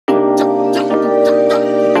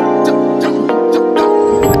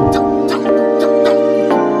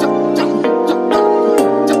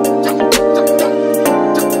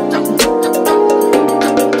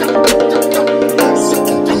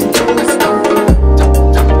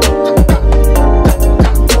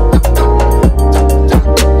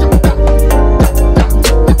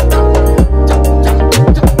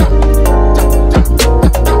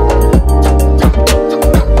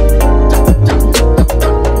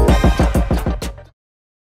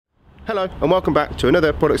Hello and welcome back to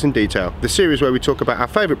another Products in Detail, the series where we talk about our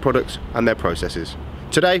favourite products and their processes.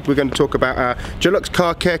 Today we're going to talk about our Deluxe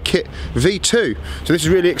Car Care Kit V2. So this is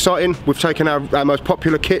really exciting. We've taken our most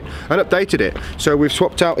popular kit and updated it. So we've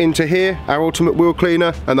swapped out into here our ultimate wheel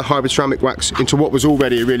cleaner and the hybrid ceramic wax into what was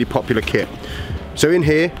already a really popular kit. So in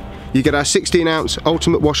here you get our 16-ounce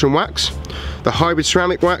ultimate wash and wax, the hybrid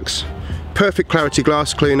ceramic wax, perfect clarity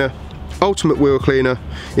glass cleaner, ultimate wheel cleaner,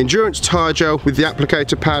 endurance tyre gel with the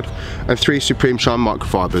applicator pad, and 3 Supreme Shine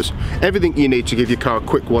microfibers. Everything you need to give your car a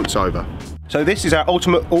quick once over. So this is our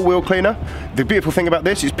ultimate all-wheel cleaner. The beautiful thing about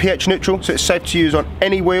this is pH neutral, so it's safe to use on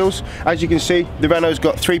any wheels. As you can see, the Renault's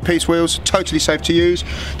got 3-piece wheels, totally safe to use.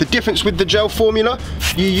 The difference with the gel formula,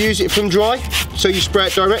 you use it from dry, so you spray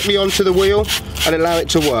it directly onto the wheel and allow it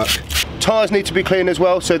to work. Tyres need to be clean as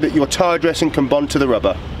well, so that your tyre dressing can bond to the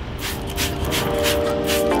rubber.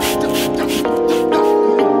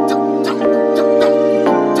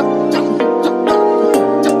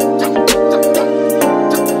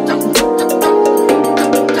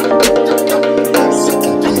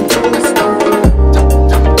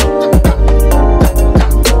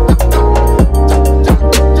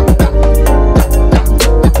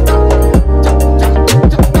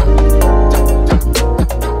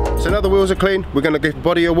 The wheels are clean, we're going to give the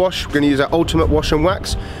body a wash. We're going to use our ultimate wash and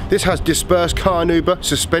wax. This has dispersed carnauba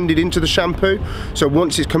suspended into the shampoo, so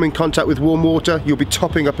once it's come in contact with warm water, you'll be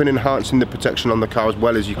topping up and enhancing the protection on the car as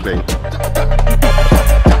well as you clean.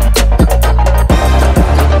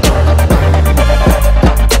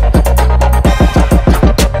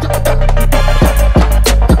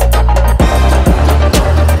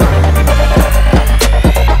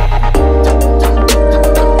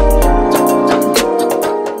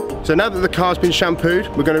 So now that the car's been shampooed,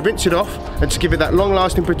 we're going to rinse it off, and to give it that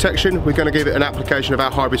long-lasting protection, we're going to give it an application of our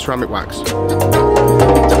hybrid ceramic wax.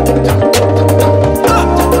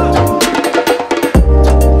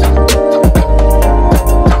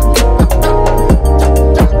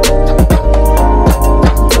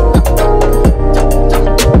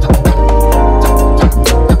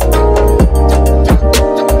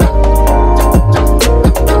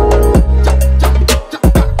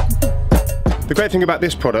 The great thing about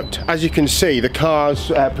this product, as you can see, the car's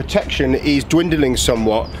protection is dwindling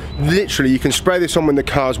somewhat. Literally, you can spray this on when the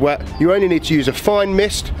car's wet. You only need to use a fine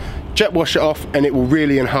mist, jet wash it off, and it will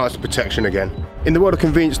really enhance the protection again. In the world of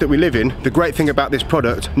convenience that we live in, the great thing about this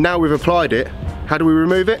product, now we've applied it, how do we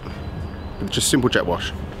remove it? Just simple jet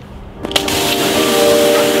wash.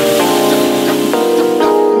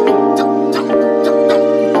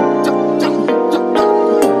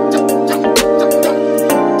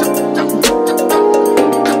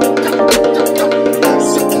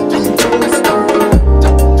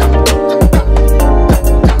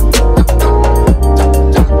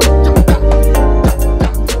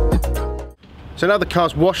 So now the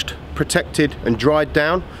car's washed, protected and dried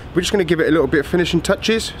down, we're just going to give it a little bit of finishing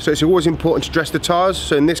touches. So it's always important to dress the tyres,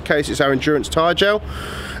 so in this case it's our endurance tyre gel,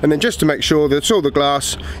 and then just to make sure that all the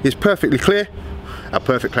glass is perfectly clear, our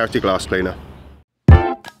perfect clarity glass cleaner.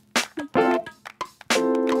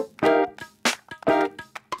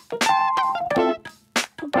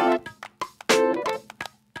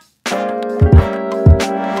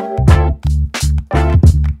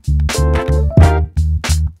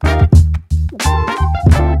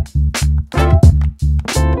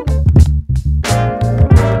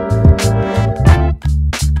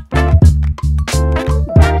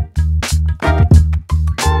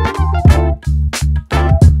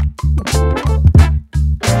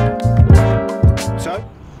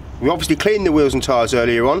 We obviously cleaned the wheels and tyres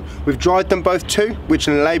earlier on. We've dried them both too, which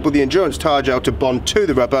will enable the endurance tyre gel to bond to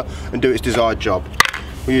the rubber and do its desired job.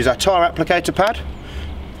 We use our tyre applicator pad.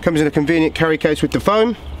 Comes in a convenient carry case with the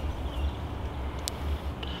foam.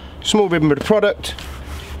 Small ribbon of the product.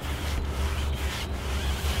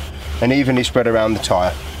 And evenly spread around the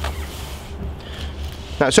tyre.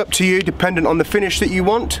 Now it's up to you, dependent on the finish that you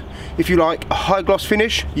want. If you like a high gloss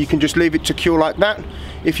finish, you can just leave it to cure like that.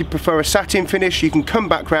 If you prefer a satin finish, you can come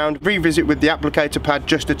back round, revisit with the applicator pad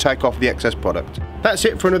just to take off the excess product. That's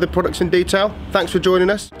it for another Products in Detail. Thanks for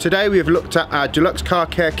joining us. Today we have looked at our Deluxe Car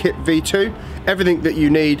Care Kit V2, everything that you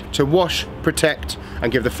need to wash, protect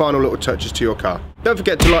and give the final little touches to your car. Don't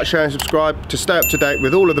forget to like, share and subscribe to stay up to date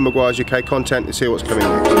with all of the Meguiars UK content and see what's coming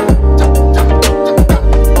next.